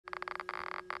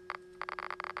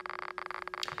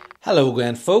Hello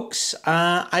again folks,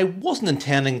 I wasn't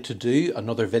intending to do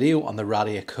another video on the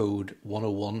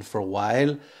Radiacode-101 for a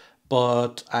while,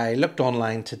 but I looked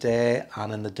online today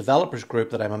and in the developers group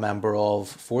that I'm a member of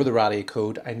for the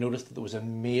Radiacode, I noticed that there was a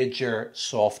major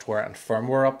software and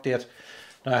firmware update.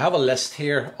 Now I have a list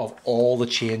here of all the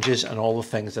changes and all the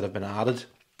things that have been added.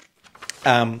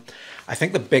 I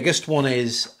think the biggest one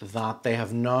is that they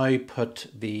have now put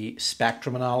the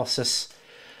spectrum analysis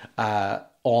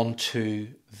onto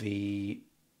the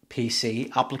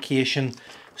PC application,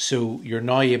 so you're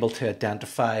now able to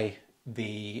identify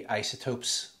the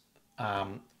isotopes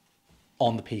on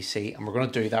the PC, and we're going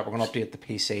to do that. We're going to update the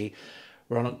PC,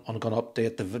 we're going to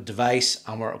update the device,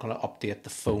 and we're going to update the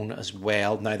phone as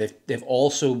well. Now they've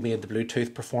also made the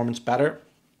Bluetooth performance better.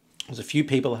 There's a few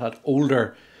people that had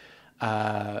older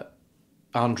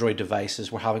Android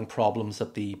devices were having problems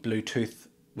that the Bluetooth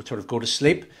would sort of go to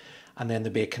sleep, and then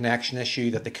there'd be a connection issue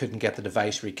that they couldn't get the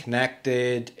device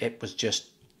reconnected. It was just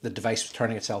the device was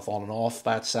turning itself on and off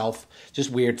by itself, just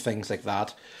weird things like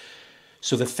that.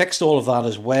 So they fixed all of that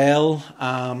as well.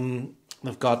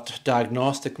 They've got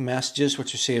diagnostic messages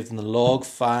which are saved in the log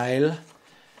file.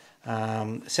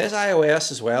 It says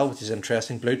iOS as well, which is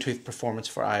interesting. Bluetooth performance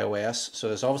for iOS. So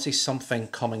there's obviously something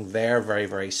coming there very,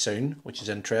 very soon, which is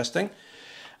interesting.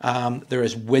 There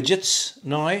is widgets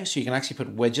now, so you can actually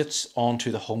put widgets onto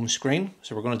the home screen.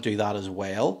 So we're going to do that as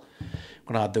well.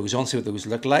 We're going to add those on, see what those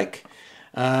look like.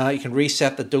 You can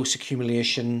reset the dose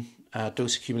accumulation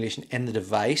in the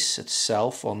device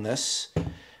itself on this.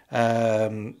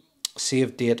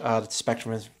 Save date, added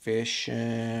spectrum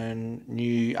information,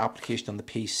 new application on the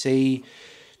PC.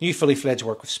 New fully fledged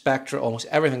work with Spectra. Almost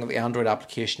everything of the Android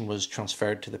application was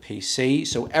transferred to the PC.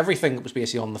 So everything that was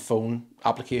basically on the phone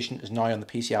application is now on the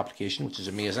PC application, which is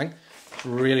amazing.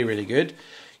 Really, really good.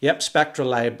 Yep, Spectral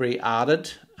Library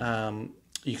added.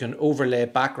 You can overlay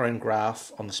background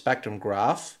graph on the spectrum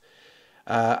graph.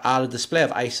 Added display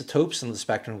of isotopes in the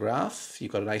spectrum graph.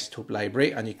 You've got an isotope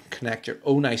library, and you can connect your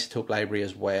own isotope library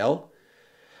as well.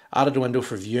 Added a window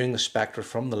for viewing the spectra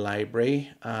from the library.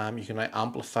 You can now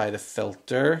amplify the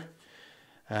filter.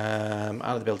 Added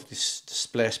the ability to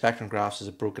display spectrum graphs as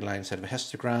a broken line instead of a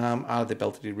histogram. Added the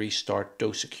ability to restart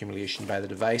dose accumulation by the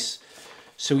device.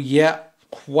 So yeah,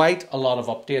 quite a lot of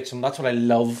updates, and that's what I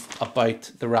love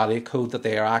about the Radiacode, that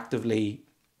they are actively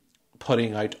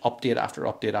putting out update after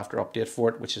update after update for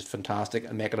it, which is fantastic,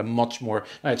 and make it a much more...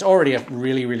 Now, it's already a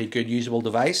really, really good usable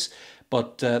device,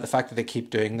 but the fact that they keep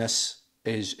doing this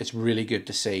it's really good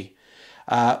to see.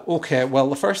 Okay, well,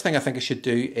 the first thing I think I should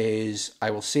do is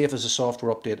I will see if there's a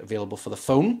software update available for the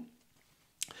phone.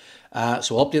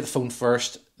 So we'll update the phone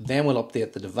first, then we'll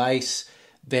update the device,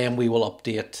 then we will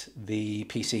update the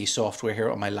PC software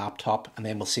here on my laptop, and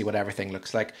then we'll see what everything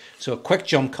looks like. So a quick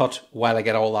jump cut while I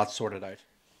get all that sorted out.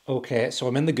 Okay, so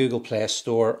I'm in the Google Play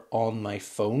Store on my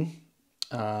phone,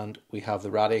 and we have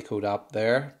the Radiacode app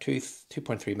there,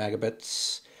 2.3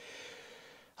 megabits.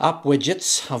 App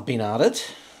widgets have been added.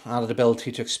 Added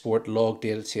ability to export log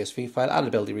dated CSV file. Added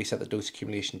ability to reset the dose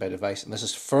accumulation by device. And this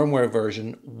is firmware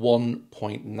version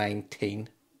 1.19.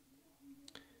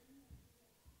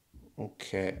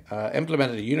 Okay.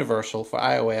 Implemented a universal for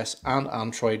iOS and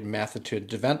Android method to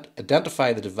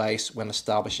identify the device when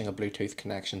establishing a Bluetooth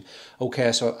connection.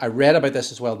 Okay, so I read about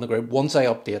this as well in the group. Once I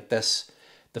update this,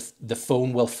 the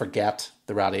phone will forget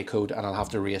the Radiacode and I'll have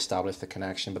to re-establish the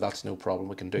connection, but that's no problem.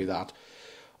 We can do that.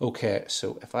 Okay,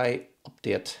 so if I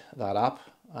update that app,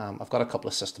 I've got a couple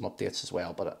of system updates as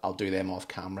well, but I'll do them off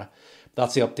camera.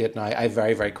 That's the update now. I have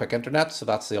very, very quick internet, so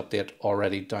that's the update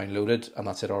already downloaded, and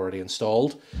that's it already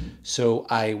installed. So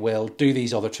I will do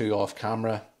these other two off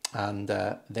camera, and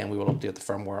then we will update the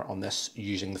firmware on this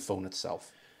using the phone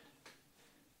itself.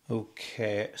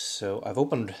 Okay, so I've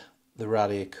opened the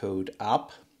Radiacode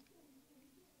app.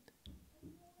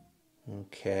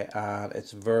 Okay, and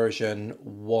it's version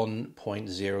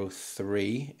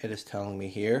 1.03, it is telling me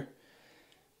here.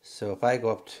 So if I go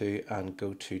up to and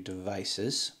go to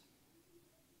devices,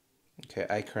 okay,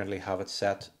 I currently have it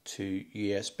set to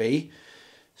USB.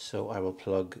 So I will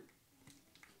plug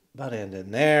that end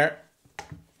in there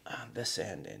and this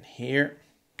end in here.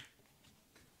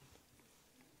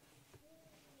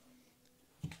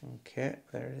 Okay,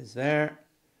 there it is there.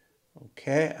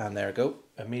 Okay, and there we go.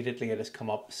 Immediately it has come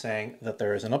up saying that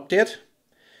there is an update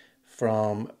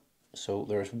from, so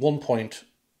there's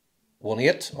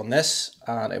 1.18 on this,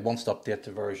 and it wants to update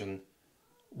to version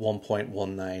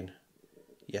 1.19.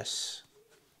 Yes.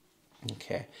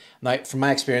 Okay. Now, from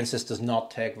my experience, this does not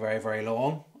take very, very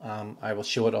long. I will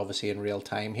show it obviously in real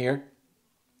time here.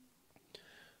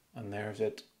 And there's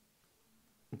it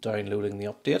downloading the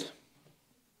update.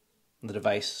 The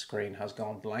device screen has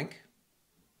gone blank.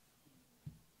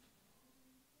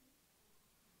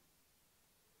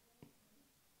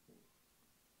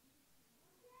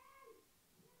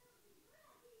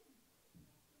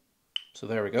 So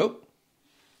there we go.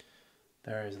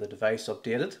 There is the device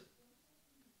updated.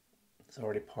 It's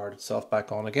already powered itself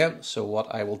back on again. So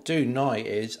what I will do now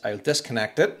is I'll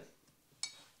disconnect it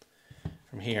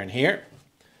from here and here.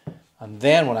 And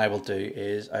then what I will do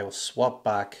is I will swap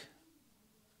back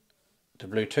to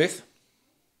Bluetooth.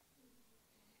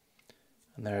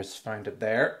 And there's found it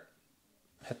there.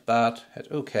 Hit that, hit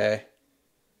OK.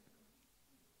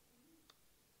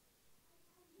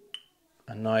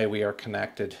 And now we are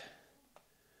connected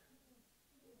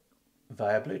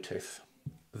via Bluetooth.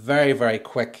 Very, very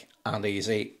quick and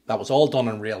easy. That was all done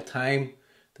in real time.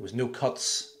 There was no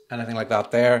cuts, anything like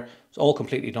that there. It's all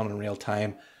completely done in real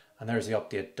time. And there's the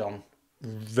update done.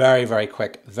 Very, very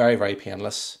quick, very, very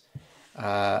painless.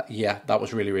 Yeah, that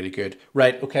was really, really good.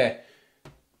 Right, okay.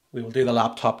 We will do the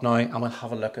laptop now and we'll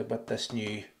have a look at what this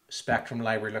new Spectrum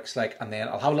library looks like. And then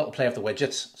I'll have a little play of the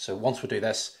widgets. So once we do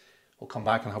this, we'll come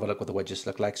back and have a look what the widgets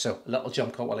look like. So a little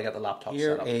jump cut while I get the laptop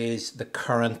set up. Here is the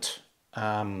current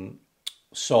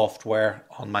software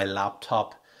on my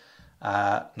laptop.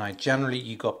 Now generally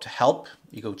you go up to help,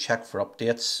 you go check for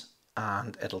updates,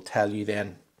 and it'll tell you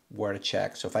then where to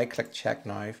check. So if I click check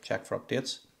now, check for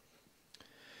updates.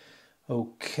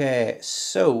 Okay,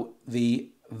 so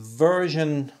the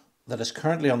version that is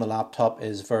currently on the laptop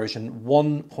is version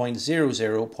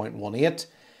 1.00.18,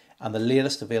 and the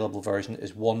latest available version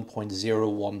is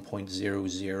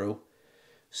 1.01.00.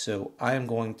 So I am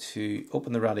going to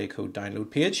open the Radiacode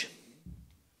download page.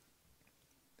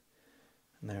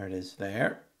 And there it is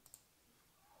there.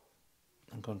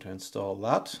 I'm going to install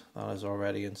that. That is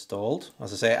already installed.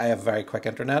 As I say, I have very quick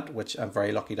internet, which I'm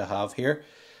very lucky to have here.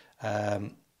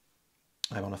 I'm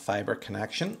on a fiber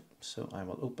connection, so I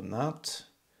will open that.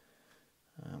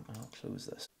 I'll close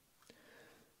this.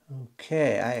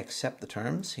 Okay, I accept the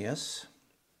terms, yes.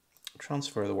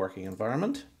 Transfer the working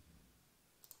environment.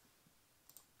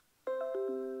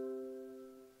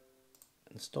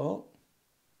 Install.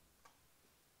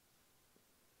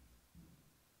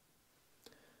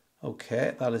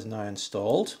 Okay, that is now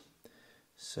installed.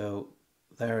 So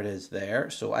there it is there.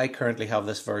 So I currently have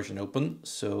this version open.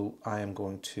 So I am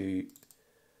going to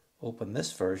open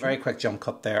this version. Very quick jump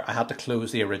cut there. I had to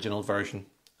close the original version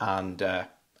and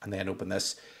then open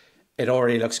this. It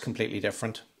already looks completely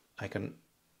different. I can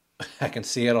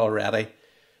see it already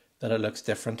that it looks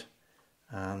different.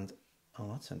 And oh,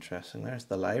 that's interesting. There's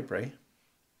the library.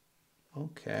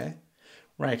 Okay.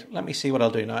 Right, let me see what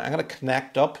I'll do now. I'm going to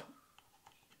connect up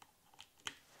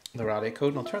the Radiacode,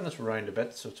 and I'll turn this around a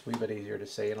bit so it's a wee bit easier to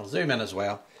see, and I'll zoom in as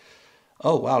well.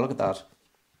 Oh wow, look at that.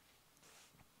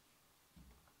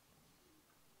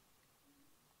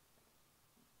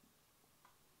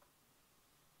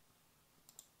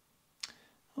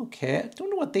 Okay, I don't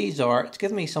know what these are. It's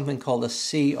giving me something called a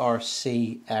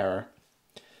CRC error.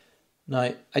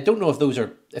 Now, I don't know if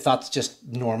that's just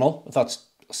normal, if that's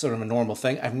sort of a normal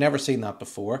thing. I've never seen that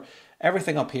before.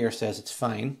 Everything up here says it's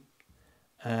fine.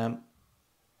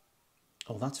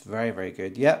 Oh, that's very, very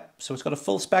good. Yeah, so it's got a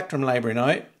full Spectrum library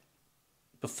now.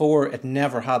 Before, it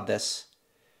never had this.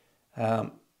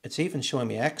 It's even showing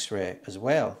me X-ray as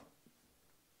well.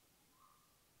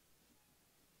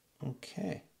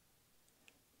 Okay.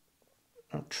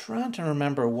 I'm trying to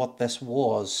remember what this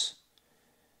was.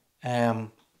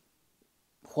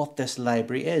 What this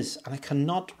library is. And I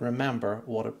cannot remember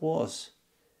what it was.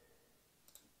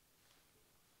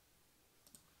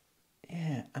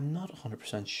 Yeah, I'm not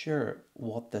 100% sure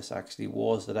what this actually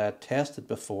was that I had tested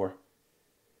before.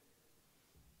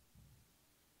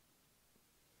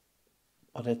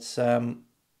 But it's, yeah,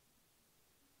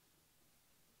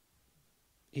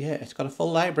 it's got a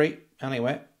full library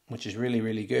anyway, which is really,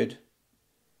 really good.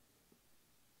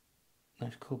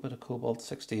 Nice cool bit of Cobalt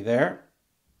 60 there.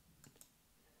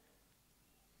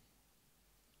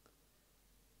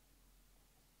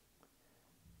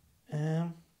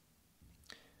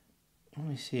 Let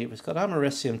me see, it's got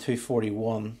Americium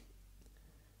 241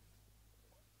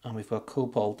 and we've got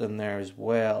Cobalt in there as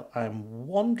well. I'm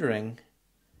wondering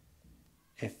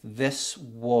if this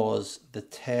was the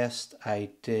test I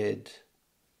did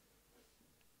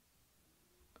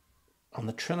on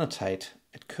the Trinitite.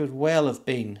 It could well have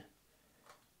been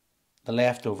the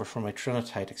leftover from my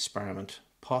Trinitite experiment,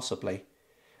 possibly.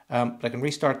 But I can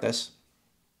restart this.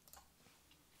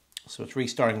 So it's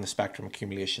restarting the Spectrum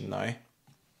accumulation now.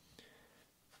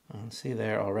 And see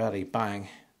there already, bang.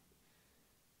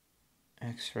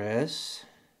 X-rays.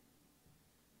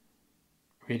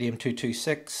 Radium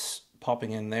 226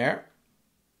 popping in there.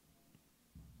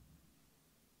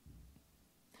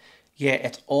 Yeah,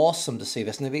 it's awesome to see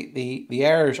this. And the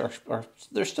errors are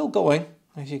they're still going,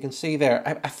 as you can see there.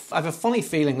 I have a funny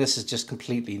feeling this is just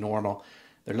completely normal.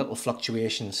 There are little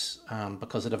fluctuations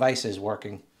because the device is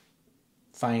working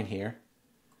fine here.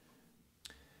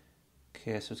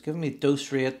 Okay, so it's giving me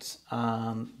dose rate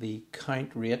and the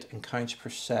count rate in counts per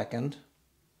second.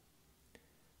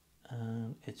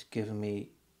 It's giving me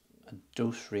a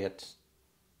dose rate,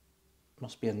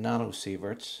 must be in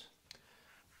nanosieverts.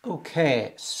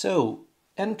 Okay, so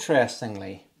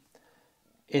interestingly,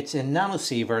 it's in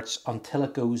nanosieverts until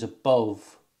it goes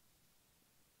above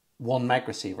 1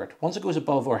 microsievert. Once it goes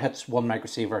above or hits 1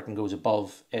 microsievert and goes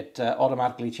above, it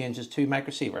automatically changes to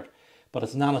microsievert, but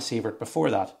it's nanosieverts before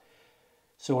that.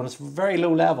 So when it's very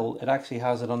low level, it actually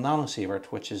has it on nanosieverts,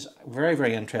 which is very,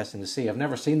 very interesting to see. I've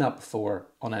never seen that before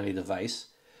on any device.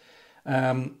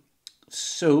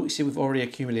 So you see we've already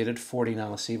accumulated 40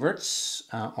 nanosieverts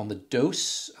on the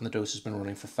dose, and the dose has been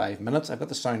running for 5 minutes. I've got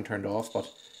the sound turned off,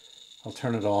 but I'll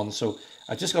turn it on. So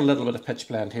I've just got a little bit of pitch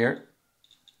blend here.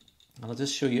 And I'll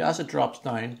just show you as it drops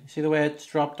down. You see the way it's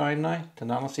dropped down now to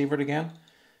nanosievert again?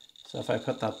 So if I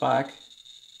put that back,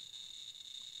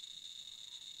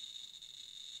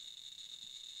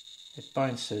 it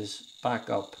bounces back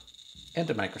up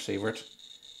into microsievert.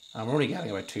 And we're only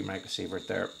getting about 2 microsievert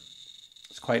there.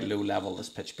 It's quite low level, this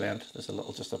pitch blend. There's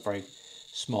just a very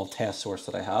small test source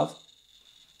that I have.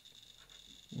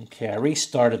 Okay, I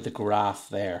restarted the graph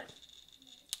there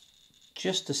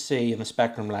just to see in the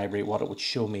Spectrum library what it would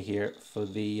show me here for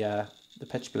the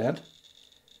pitch blend.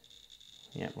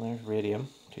 Yeah, there's radium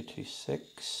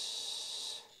 226.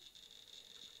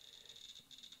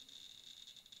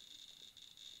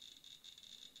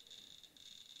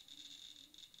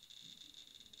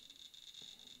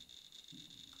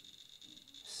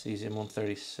 Cesium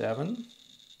 137.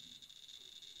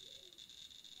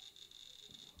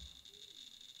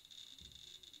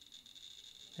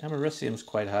 Americium's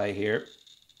quite high here.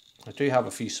 I do have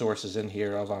a few sources in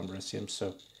here of americium,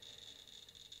 so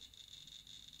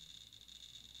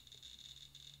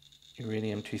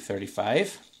uranium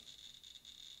 235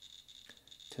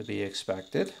 to be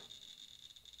expected.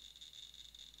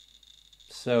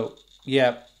 So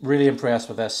yeah, really impressed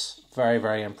with this. Very,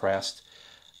 very impressed.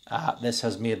 This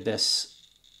has made this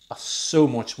so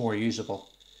much more usable.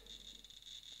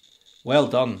 Well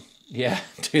done, yeah,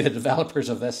 to the developers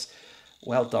of this.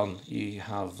 Well done. You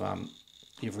have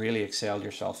you've really excelled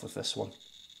yourself with this one.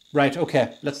 Right,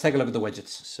 okay, let's take a look at the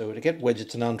widgets. So to get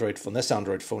widgets on Android phone, this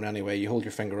Android phone anyway, you hold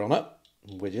your finger on it.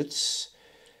 Widgets.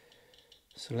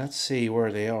 So let's see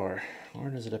where they are. Where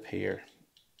does it appear?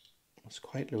 It's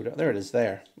quite low. There it is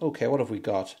there. Okay, what have we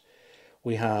got?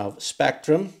 We have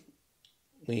Spectrum.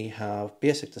 We have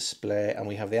basic display, and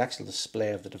we have the actual display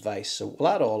of the device. So we'll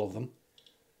add all of them.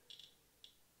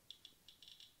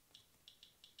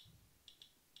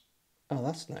 Oh,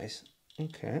 that's nice.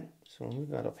 Okay, so we'll move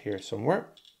that up here somewhere.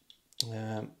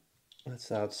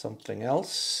 Let's add something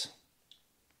else.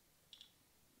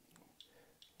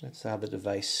 Let's add the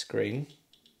device screen.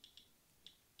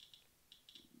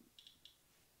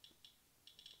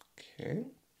 Okay.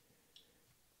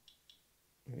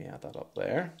 Maybe add that up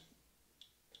there.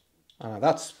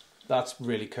 That's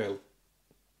really cool.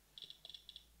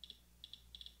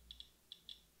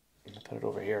 I'm gonna put it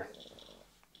over here.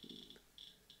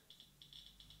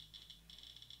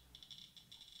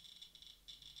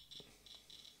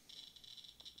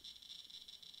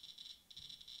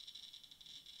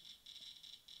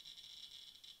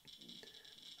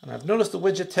 And I've noticed the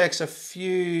widget takes a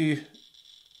few.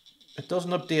 It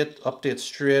doesn't update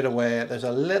straight away. There's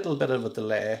a little bit of a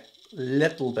delay.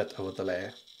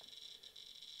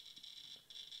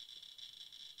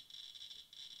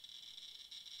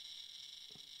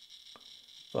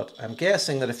 But I'm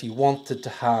guessing that if you wanted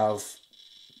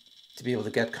to be able to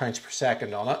get counts per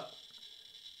second on it,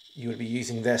 you would be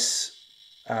using this,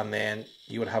 and then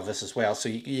you would have this as well. So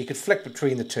you could flick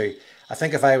between the two. I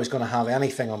think if I was going to have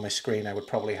anything on my screen, I would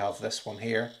probably have this one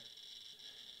here.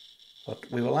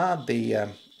 But we will add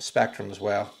the Spectrum as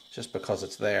well, just because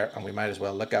it's there, and we might as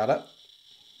well look at it.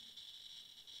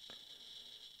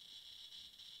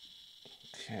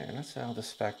 Okay, let's add the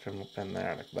Spectrum up in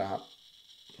there like that.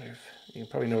 You can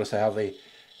probably notice I have the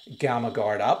Gamma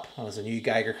Guard up, and there's a new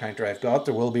Geiger counter I've got.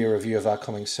 There will be a review of that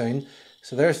coming soon.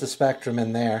 So there's the Spectrum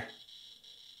in there.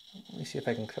 Let me see if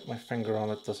I can clip my finger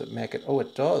on it. Does it make it? Oh,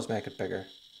 it does make it bigger.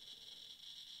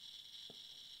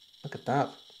 Look at that.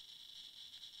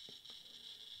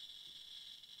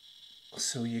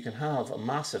 So you can have a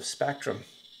massive spectrum.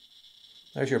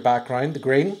 There's your background, the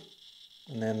green,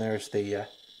 and then there's the,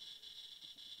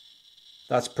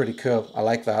 that's pretty cool. I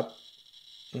like that.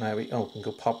 Now we can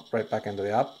go pop right back into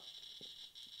the app.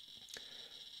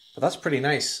 But that's pretty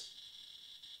nice.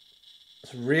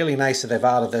 It's really nice that they've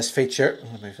added this feature.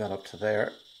 I'll move that up to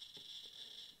there.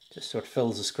 Just so it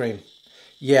fills the screen.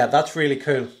 Yeah, that's really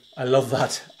cool. I love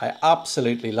that. I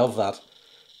absolutely love that.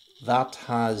 That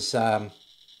has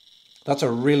that's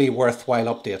a really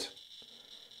worthwhile update.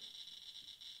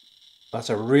 That's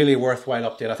a really worthwhile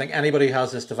update. I think anybody who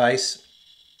has this device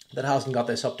that hasn't got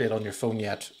this update on your phone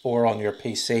yet, or on your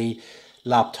PC,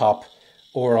 laptop,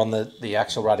 or on the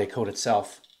actual Radiacode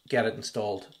itself, get it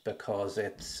installed, because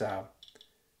it's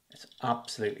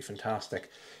absolutely fantastic.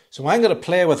 So I'm going to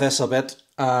play with this a bit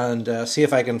and see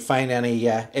if I can find any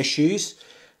issues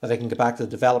that I can get back to the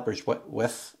developers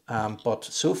with. But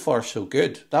so far so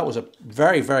good. That was a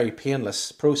very, very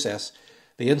painless process.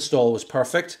 The install was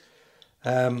perfect.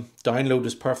 Download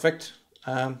was perfect.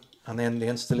 And then the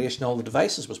installation of all the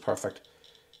devices was perfect.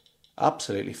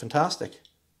 Absolutely fantastic.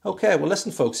 Okay, well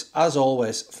listen folks, as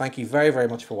always, thank you very, very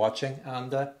much for watching,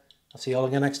 and I'll see you all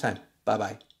again next time.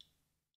 Bye-bye.